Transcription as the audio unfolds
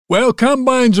Well,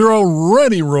 combines are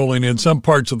already rolling in some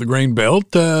parts of the grain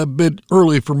belt, a bit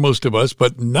early for most of us,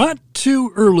 but not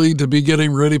too early to be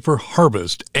getting ready for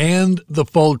harvest and the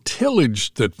fall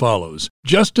tillage that follows.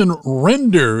 Justin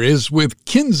Render is with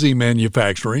Kinsey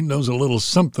Manufacturing, knows a little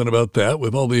something about that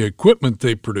with all the equipment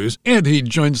they produce, and he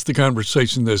joins the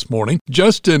conversation this morning.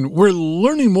 Justin, we're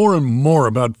learning more and more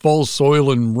about fall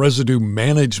soil and residue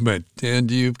management,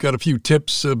 and you've got a few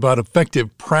tips about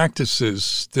effective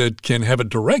practices that can have a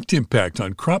direct impact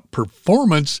on crop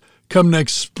performance come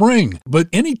next spring. But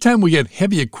anytime we get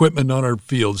heavy equipment on our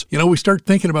fields, we start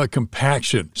thinking about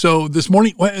compaction. So this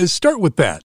morning, let's start with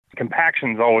that.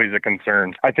 Compaction is always a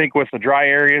concern. I think with the dry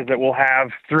areas that we'll have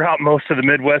throughout most of the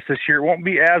Midwest this year, it won't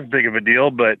be as big of a deal.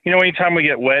 But, anytime we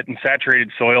get wet and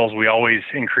saturated soils, we always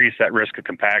increase that risk of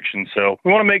compaction. So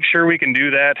we want to make sure we can do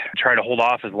that, try to hold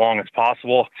off as long as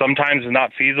possible. Sometimes it's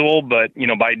not feasible, but,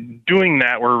 by doing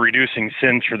that, we're reducing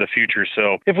sins for the future.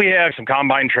 So if we have some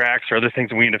combine tracks or other things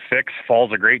that we need to fix,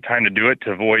 fall's a great time to do it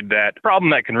to avoid that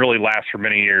problem that can really last for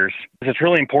many years. It's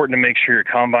really important to make sure your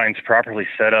combine's properly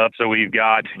set up. So we've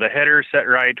got the header set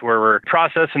right where we're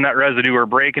processing that residue, we're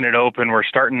breaking it open, we're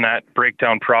starting that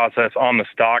breakdown process on the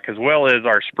stalk, as well as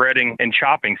our spreading and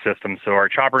chopping system. So our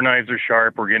chopper knives are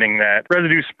sharp, we're getting that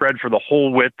residue spread for the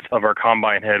whole width of our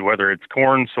combine head, whether it's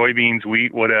corn, soybeans,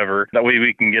 wheat, whatever. That way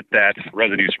we can get that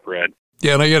residue spread.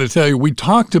 Yeah, and I got to tell you, we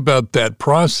talked about that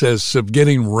process of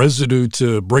getting residue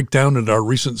to break down at our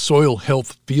recent Soil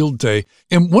Health Field Day.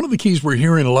 And one of the keys we're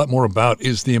hearing a lot more about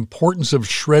is the importance of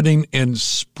shredding and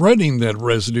spreading that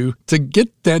residue to get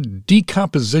that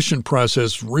decomposition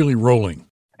process really rolling.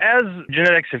 As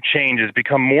genetics have changed, it's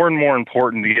become more and more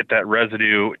important to get that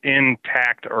residue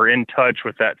intact or in touch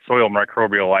with that soil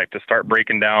microbial life to start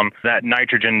breaking down that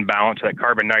nitrogen balance, that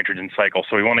carbon-nitrogen cycle.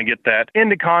 So we want to get that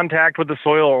into contact with the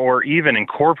soil or even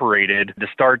incorporated to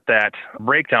start that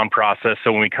breakdown process.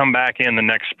 So when we come back in the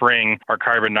next spring, our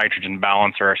carbon-nitrogen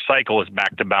balance or our cycle is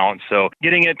back to balance. So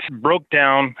getting it broke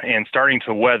down and starting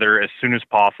to weather as soon as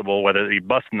possible, whether it be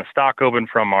busting the stalk open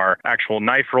from our actual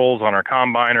knife rolls on our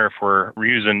combine or if we're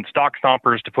using stalk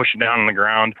stompers to push it down on the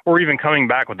ground, or even coming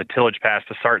back with the tillage pass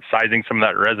to start sizing some of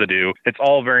that residue. It's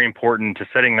all very important to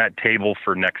setting that table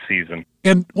for next season.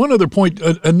 And one other point,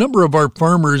 a number of our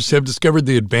farmers have discovered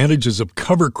the advantages of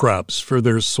cover crops for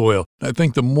their soil. I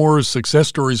think the more success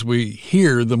stories we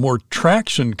hear, the more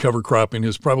traction cover cropping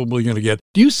is probably going to get.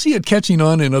 Do you see it catching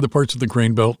on in other parts of the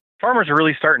grain belt? Farmers are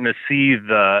really starting to see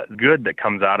the good that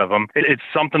comes out of them. It's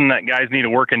something that guys need to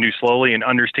work and do slowly and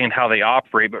understand how they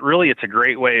operate, but really it's a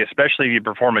great way, especially if you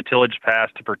perform a tillage pass,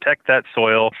 to protect that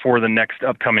soil for the next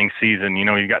upcoming season.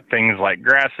 You've got things like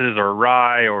grasses or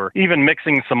rye or even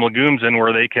mixing some legumes in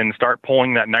where they can start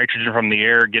pulling that nitrogen from the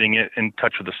air, getting it in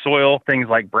touch with the soil. Things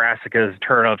like brassicas,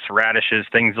 turnips, radishes,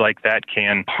 things like that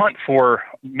can hunt for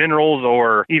minerals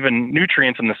or even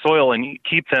nutrients in the soil and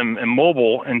keep them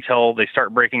immobile until they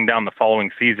start breaking down the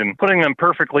following season, putting them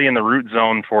perfectly in the root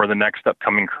zone for the next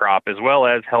upcoming crop, as well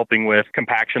as helping with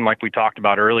compaction like we talked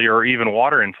about earlier, or even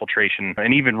water infiltration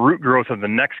and even root growth of the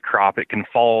next crop. It can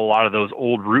follow a lot of those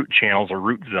old root channels or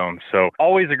root zones. So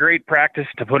always a great practice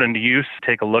to put into use.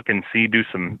 Take a look and do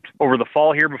some over the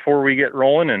fall here before we get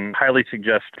rolling, and highly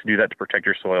suggest to do that to protect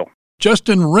your soil.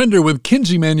 Justin Render with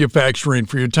Kinsey Manufacturing,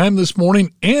 for your time this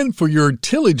morning and for your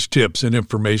tillage tips and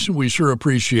information. We sure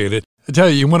appreciate it. I tell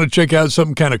you want to check out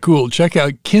something kind of cool, check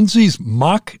out Kinsey's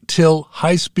Mock Till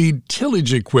high-speed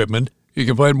tillage equipment. You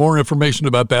can find more information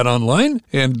about that online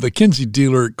and the Kinsey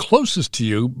dealer closest to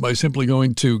you by simply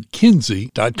going to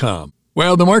kinsey.com.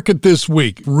 Well, the market this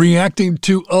week reacting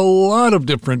to a lot of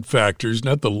different factors,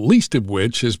 not the least of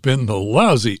which has been the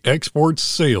lousy export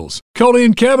sales.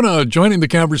 Colleen Cavanaugh joining the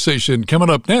conversation coming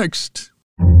up next.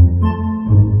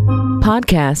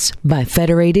 Podcasts by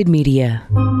Federated Media.